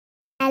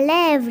Hello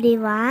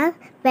everyone,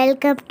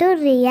 welcome to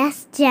Riya's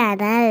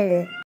channel.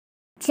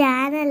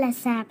 சேனலை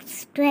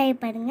subscribe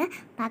பண்ணுங்க,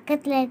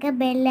 பக்கத்தில் இருக்க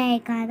பெல்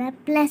ஐகானை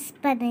ப்ளஸ்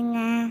பண்ணுங்க.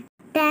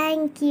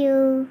 Thank you.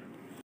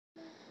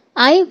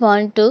 I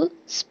want to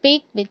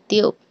speak with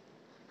you.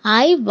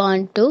 I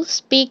want to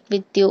speak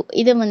with you.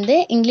 இதை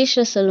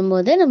இங்கிலீஷில்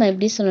சொல்லும்போது நம்ம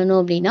எப்படி சொல்லணும்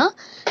அப்படின்னா,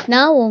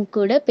 நான் உன்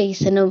கூட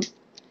பேசணும்,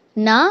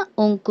 நான்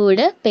உன் கூட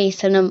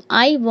பேசணும்.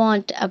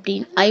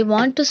 I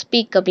want to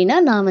speak அப்படின்னா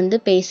நான்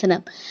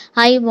பேசணும்.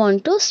 I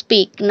want to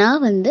speak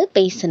நான்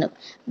பேசணும்.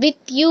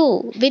 with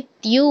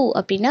you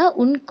அப்படின்னா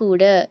உன்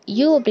கூட,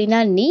 you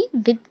அப்படின்னா நீ,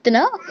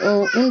 withனா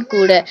உன்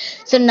கூட.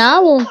 ஸோ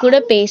நான் உன் கூட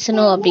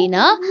பேசணும்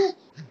அப்படின்னா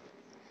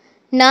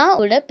நான்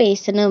கூட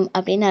பேசணும்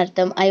அப்படின்னு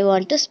அர்த்தம். I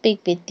want to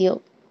speak with you.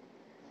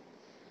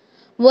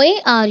 Why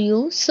are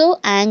you so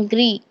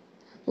angry?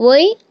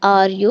 Why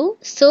are you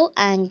so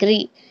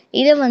angry?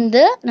 இதை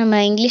நம்ம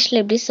இங்கிலீஷில்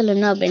எப்படி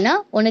சொல்லணும் அப்படின்னா,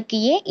 உனக்கு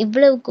ஏன்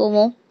இவ்வளவு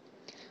கோவம்,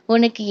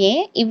 உனக்கு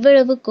ஏன்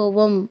இவ்வளவு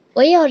கோவம்.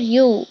 Why are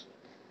you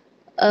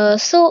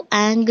so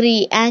angry?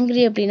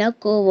 angry அப்படின்னா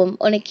கோவம்.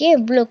 உனக்கு ஏன்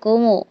இவ்வளோ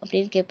கோவம்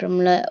அப்படின்னு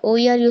கேட்போம்ல,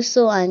 Why are you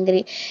so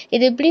angry?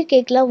 இது எப்படி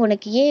கேட்கலாம்,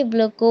 உனக்கு ஏன்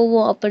இவ்வளோ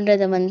கோவம்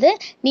அப்படின்றத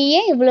நீ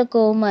ஏன் இவ்வளோ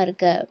கோவமாக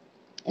இருக்க,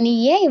 நீ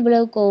ஏன்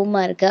இவ்வளவு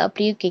கோவமாக இருக்க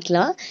அப்படியும்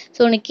கேட்கலாம்.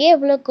 ஸோ உனக்கு ஏன்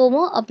இவ்வளோ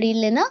கோவம், அப்படி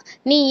இல்லைன்னா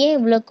நீ ஏன்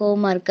இவ்வளோ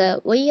கோவமாக இருக்க.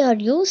 Why are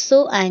you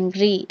so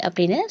angry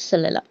அப்படின்னு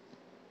சொல்லலாம்.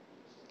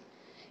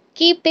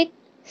 Keep it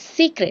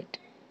secret.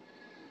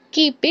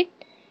 Keep it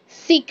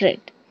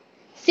secret.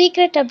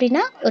 Secret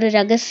அப்படின்னா ஒரு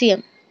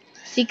ரகசியம்.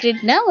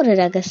 சீக்ரெட்னா ஒரு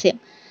ரகசியம்.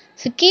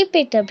 ஸோ கீப்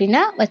இட்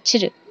அப்படின்னா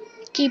வச்சிரு,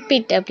 கீப்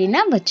இட்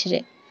அப்படின்னா வச்சிரு,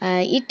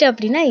 இட்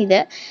அப்படின்னா இதை.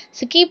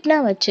 ஸோ கீப்னா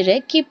வச்சிரு,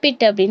 கீப்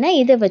இட் அப்படின்னா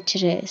இதை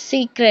வச்சிரு,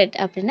 சீக்ரெட்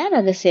அப்படின்னா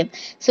ரகசியம்.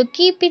 ஸோ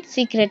கீப் இட்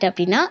சீக்ரெட்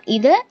அப்படின்னா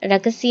இதை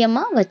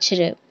ரகசியமாக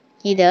வச்சிரு,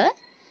 இதை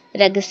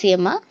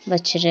ரகசியமாக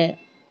வச்சிரு.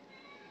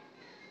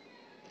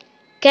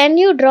 Can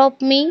you drop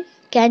me?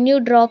 Can you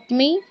drop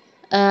me?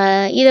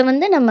 இதை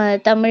நம்ம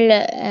தமிழில்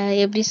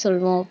எப்படி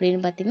சொல்வோம் அப்படின்னு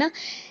பார்த்தீங்கன்னா,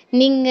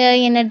 நீங்கள்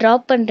என்னை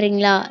ட்ராப்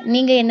பண்ணுறீங்களா,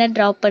 நீங்கள் என்ன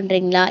ட்ராப்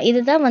பண்ணுறீங்களா.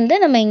 இதுதான்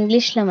நம்ம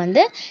இங்கிலீஷில்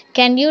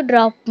can you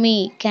drop me,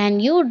 can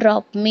you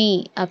drop me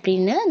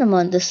அப்படின்னு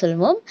நம்ம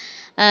சொல்லுவோம்.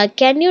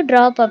 கேன் யூ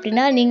ட்ராப்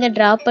அப்படின்னா நீங்கள்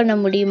ட்ராப் பண்ண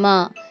முடியுமா,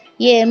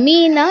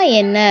 மீனா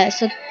என்ன.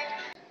 ஸோ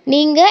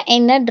நீங்கள்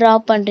என்ன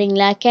ட்ராப்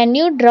பண்ணுறீங்களா. கேன்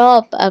யூ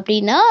ட்ராப்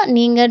அப்படின்னா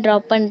நீங்கள்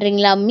ட்ராப்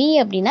பண்ணுறீங்களா, மீ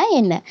அப்படின்னா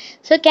என்ன.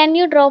 So can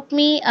you drop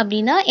me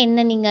அப்படின்னா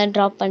என்ன, நீங்கள்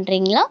ட்ராப்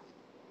பண்ணுறீங்களா.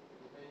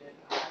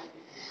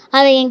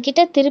 அதை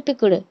என்கிட்ட திருப்பி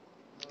கொடு,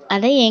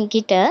 அதை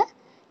என்கிட்ட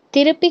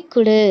திருப்பி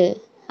கொடு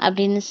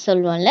அப்படின்னு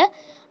சொல்லுவோம்ல.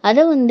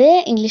 அதை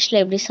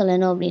இங்கிலீஷில் எப்படி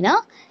சொல்லணும் அப்படின்னா,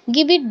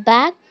 give it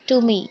back to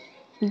me,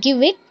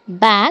 give it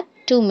back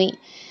to me.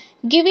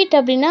 Give it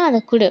அப்படின்னா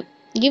அதை கொடு,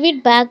 கிவ்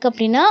இட் பேக்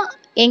அப்படின்னா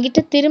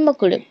என்கிட்ட திரும்ப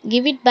கொடு,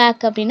 கிவ் இட்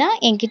பேக் அப்படின்னா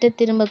என்கிட்ட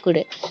திரும்ப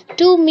கொடு.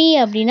 டு மீ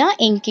அப்படின்னா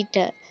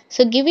என்கிட்ட.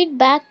 So give it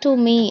back to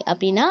me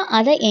அப்படின்னா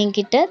அதை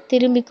என்கிட்ட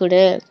திரும்பி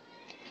கொடு,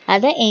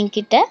 அதை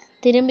என்கிட்ட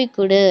திரும்பி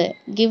கொடு.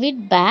 Give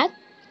it back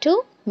to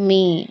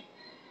me.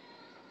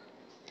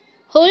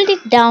 Hold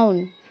it down,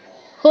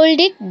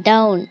 hold it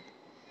down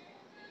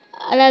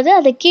அதாவது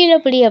அதை கீழே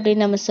பிடி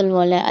அப்படின்னு நம்ம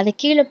சொல்லுவோம்ல, அதை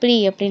கீழே பிடி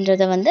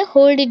அப்படின்றத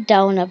ஹோல்ட் இட்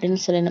டவுன்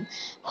அப்படின்னு சொல்லணும்.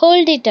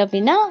 ஹோல்ட் இட்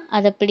அப்படின்னா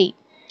அதை பிடி,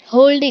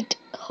 ஹோல்ட் இட்,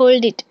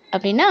 ஹோல்ட் இட்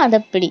அப்படின்னா அதை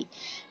பிடி,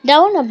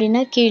 டவுன்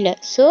அப்படின்னா கீழே.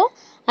 ஸோ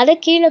அதை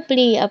கீழே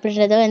பிடி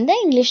அப்படின்றத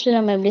இங்கிலீஷில்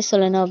நம்ம எப்படி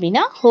சொல்லணும்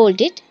அப்படின்னா,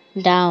 ஹோல்ட் இட்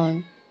டவுன்.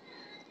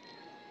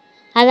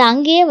 அதை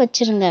அங்கேயே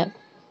வச்சிருங்க,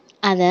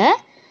 அதை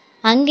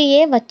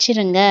அங்கேயே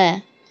வச்சிருங்க.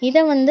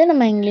 இதை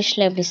நம்ம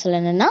இங்கிலீஷில் எப்படி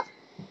சொல்லணும்னா,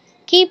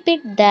 keep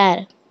it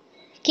there,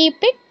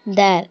 keep it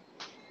there.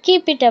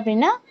 Keep it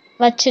அப்படின்னா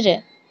வச்சிரு,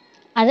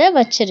 அதை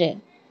வச்சிரு.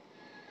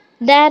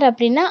 தேர்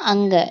அப்படின்னா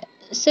அங்கே.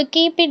 ஸோ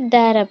கீப் இட்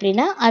தேர்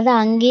அப்படின்னா அதை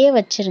அங்கேயே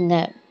வச்சிருங்க,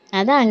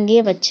 அதை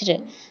அங்கேயே வச்சிரு.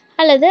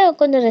 அல்லது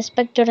கொஞ்சம்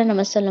ரெஸ்பெக்டோட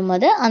நம்ம சொல்லும்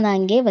போது அதை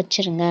அங்கேயே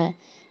வச்சிருங்க.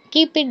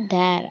 கீப் இட்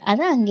தேர்,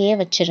 அதை அங்கேயே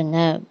வச்சிருங்க.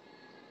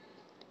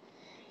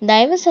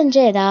 தயவு செஞ்சு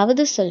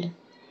ஏதாவது சொல்லு,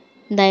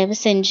 தயவு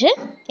செஞ்சு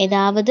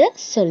ஏதாவது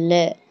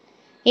சொல்லு.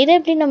 இதை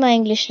எப்படி நம்ம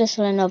இங்கிலீஷில்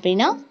சொல்லணும்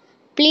அப்படின்னா,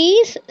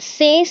 ப்ளீஸ்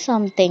சே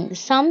சம்திங்.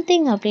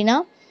 சம்திங் அப்படின்னா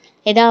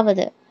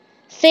ஏதாவது,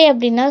 சே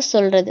அப்படின்னா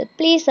சொல்கிறது,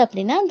 ப்ளீஸ்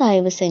அப்படின்னா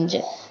தயவு செஞ்சு.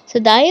 ஸோ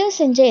தயவு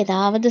செஞ்சு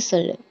ஏதாவது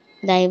சொல்லு,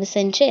 தயவு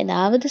செஞ்சு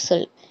ஏதாவது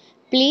சொல்லு.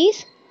 Please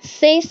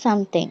say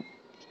something,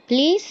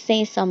 please say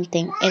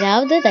something,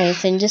 ஏதாவது தயவு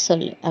செஞ்சு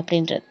சொல்லு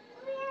அப்படின்றது.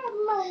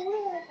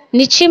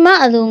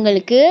 நிச்சயமாக அது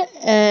உங்களுக்கு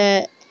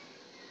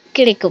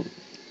கிடைக்கும்,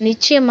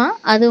 நிச்சயமாக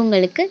அது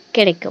உங்களுக்கு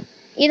கிடைக்கும்.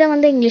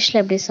 இதை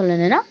இங்கிலீஷில் எப்படி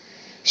சொல்லணும்னா,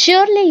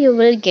 surely you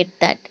will get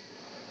that,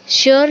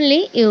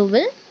 surely you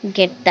will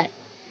get that.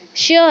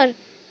 Sure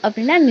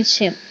அப்படின்னா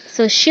நிச்சயம்.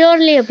 ஸோ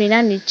ஷியோர்லி அப்படின்னா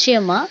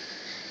நிச்சயமாக,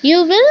 யூ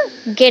வில்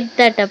கெட்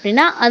தட்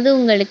அப்படின்னா அது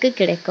உங்களுக்கு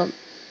கிடைக்கும்,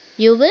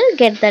 யூ வில்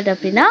கெட் தட்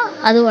அப்படின்னா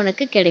அது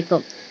உனக்கு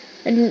கிடைக்கும்.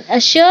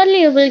 Surely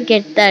you will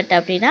get that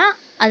அப்படின்னா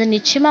அது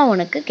நிச்சயமாக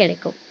உனக்கு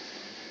கிடைக்கும்.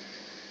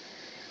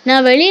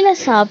 நான்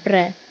வெளியில்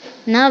சாப்பிட்றேன்,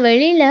 நான்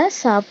வெளியில்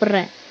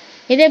சாப்பிட்றேன்.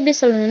 இதை எப்படி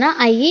சொல்லணும்னா,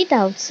 I eat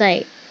out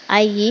side,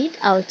 I eat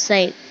out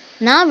side.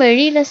 நான்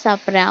வெளியில்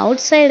சாப்பிட்றேன்.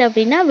 அவுட் சைட்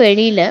அப்படின்னா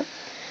வெளியில்,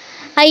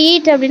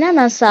 ஐ ஈட் அப்படின்னா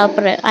நான்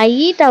சாப்பிட்றேன். ஐ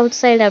ஈட் அவுட்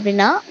சைடு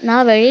அப்படின்னா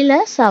நான்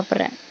வெளியில்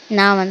சாப்பிட்றேன்.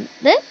 நான்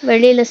வந்து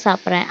வெளியில்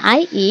சாப்பிட்றேன்.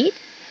 I eat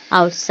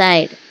out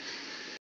side.